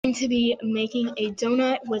going to be making a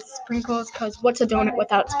donut with sprinkles, because what's a donut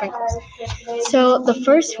without sprinkles? So the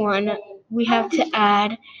first one, we have to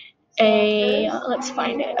add a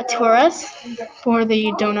torus for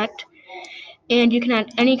the donut. And you can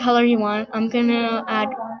add any color you want. I'm gonna add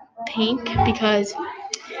pink because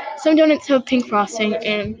some donuts have pink frosting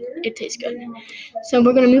and it tastes good. So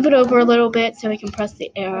we're gonna move it over a little bit so we can press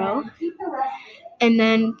the arrow. And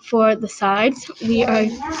then for the sides, for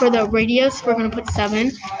the radius, we're gonna put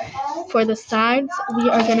 7. For the sides, we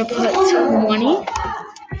are gonna put 20.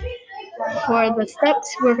 For the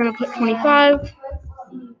steps, we're gonna put 25.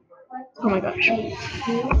 Oh my gosh.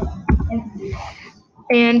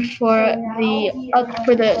 And for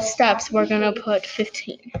the steps, we're gonna put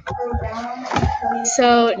 15.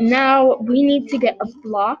 So now we need to get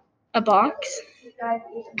a box,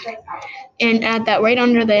 and add that right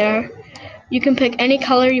under there. You can pick any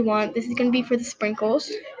color you want. This is gonna be for the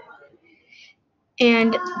sprinkles.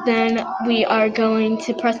 And then we are going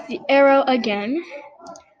to press the arrow again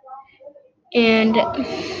and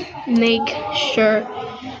make sure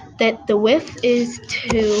that the width is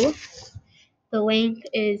 2, the length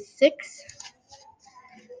is 6,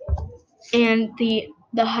 and the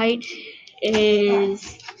height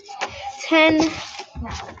is 10.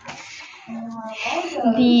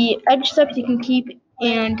 The edge steps you can keep,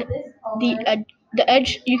 and the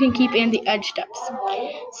edge you can keep, and the edge steps.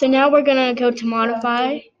 So now we're gonna go to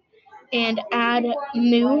modify and add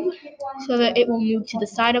move so that it will move to the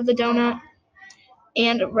side of the donut,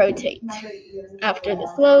 and rotate after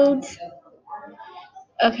this loads.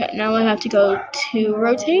 Okay, now we have to go to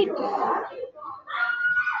rotate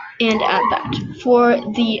and add that. For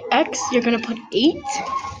the X, you're gonna put 8,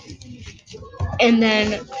 and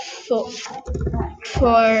then for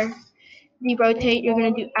the rotate, you're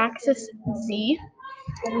gonna do axis Z,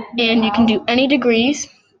 and you can do any degrees.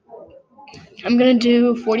 I'm gonna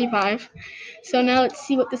do 45. So now let's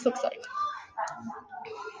see what this looks like.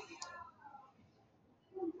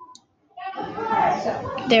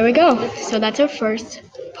 There we go. So that's our first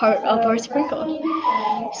part of our sprinkle.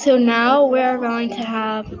 So now we're going to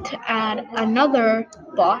have to add another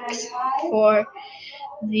box for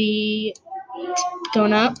the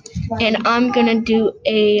donut, and I'm gonna do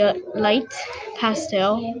a light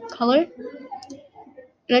pastel color.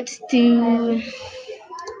 Let's do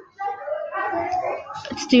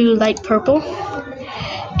light purple.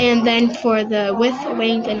 And then for the width,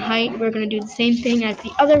 length, and height, we're going to do the same thing as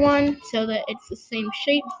the other one so that it's the same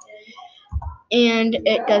shape and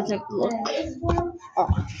it doesn't look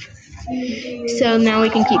off. So now we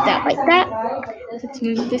can keep that like that. Let's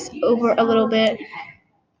move this over a little bit.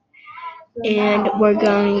 And we're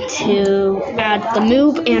going to add the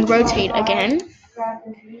move and rotate again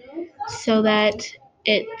so that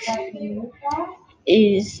it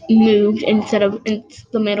is moved instead of in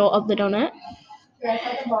the middle of the donut.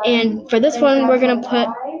 And for this one, we're going to put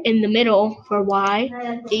in the middle for Y,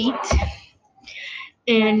 8.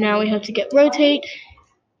 And now we have to get rotate.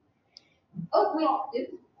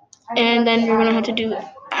 And then you're going to have to do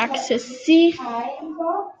axis C.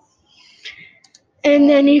 And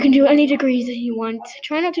then you can do any degrees that you want.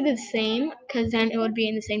 Try not to do the same, because then it would be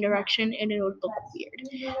in the same direction and it would look weird.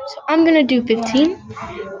 So I'm going to do 15.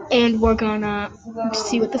 And we're going to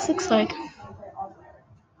see what this looks like.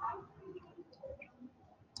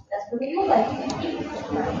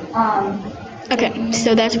 Okay,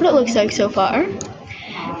 so that's what it looks like so far.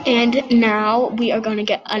 And now we are going to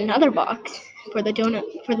get another box for the donut,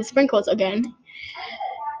 for the sprinkles again.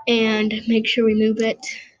 And make sure we move it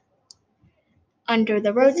under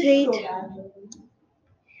the rotate.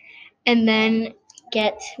 And then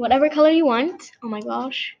get whatever color you want. Oh my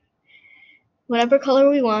gosh. Whatever color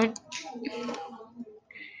we want.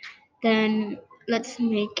 Then let's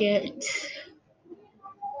make it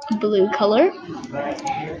blue color.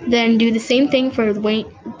 Then do the same thing for the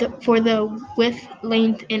width,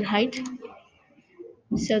 length, and height,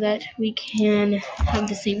 so that we can have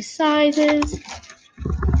the same sizes.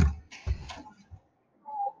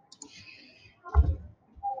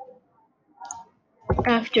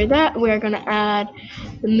 After that, we're going to add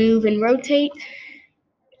the move and rotate.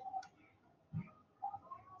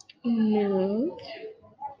 Move,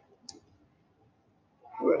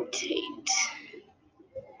 rotate.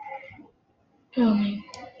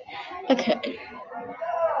 Okay.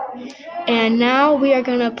 And now we are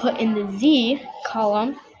going to put in the Z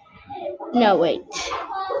column. No, wait.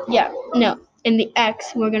 Yeah, no. In the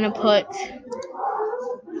X, we're going to put...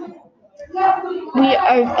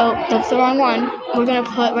 Oh, that's the wrong one. We're going to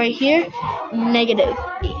put right here,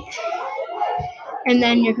 -8. And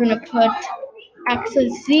then you're going to put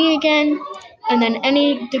axis Z again, and then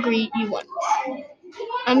any degree you want.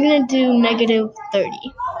 I'm gonna do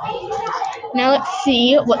 -30. Now let's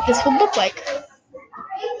see what this would look like.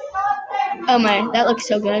 Oh my, that looks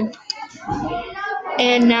so good.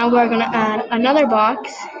 And now we're gonna add another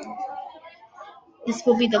box. This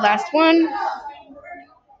will be the last one.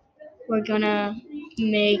 We're gonna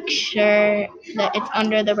make sure that it's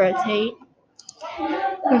under the rotate.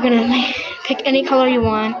 We're gonna pick any color you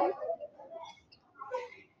want.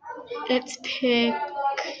 Let's pick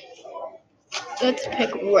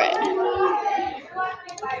red.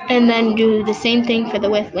 And then do the same thing for the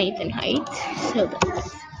width, length, and height. So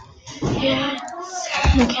that's, yes.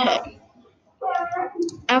 Okay.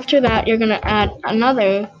 After that, you're gonna add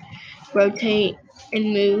another rotate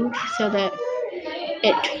and move so that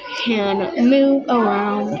it can move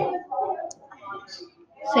around.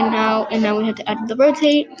 So now we have to add the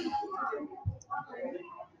rotate.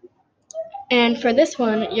 And for this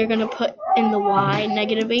one, you're gonna put in the Y,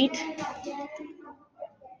 -8,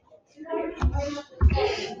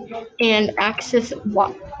 and axis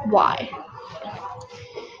Y,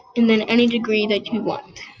 and then any degree that you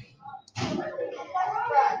want.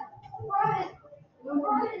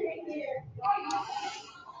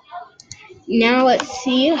 Now let's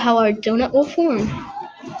see how our donut will form.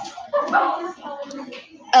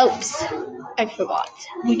 Oops, I forgot.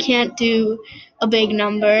 We can't do a big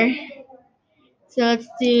number. So let's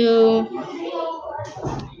do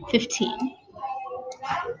 15.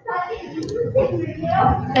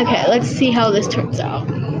 Okay, let's see how this turns out.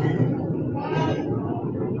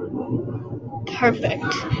 Perfect.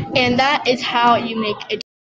 And that is how you make a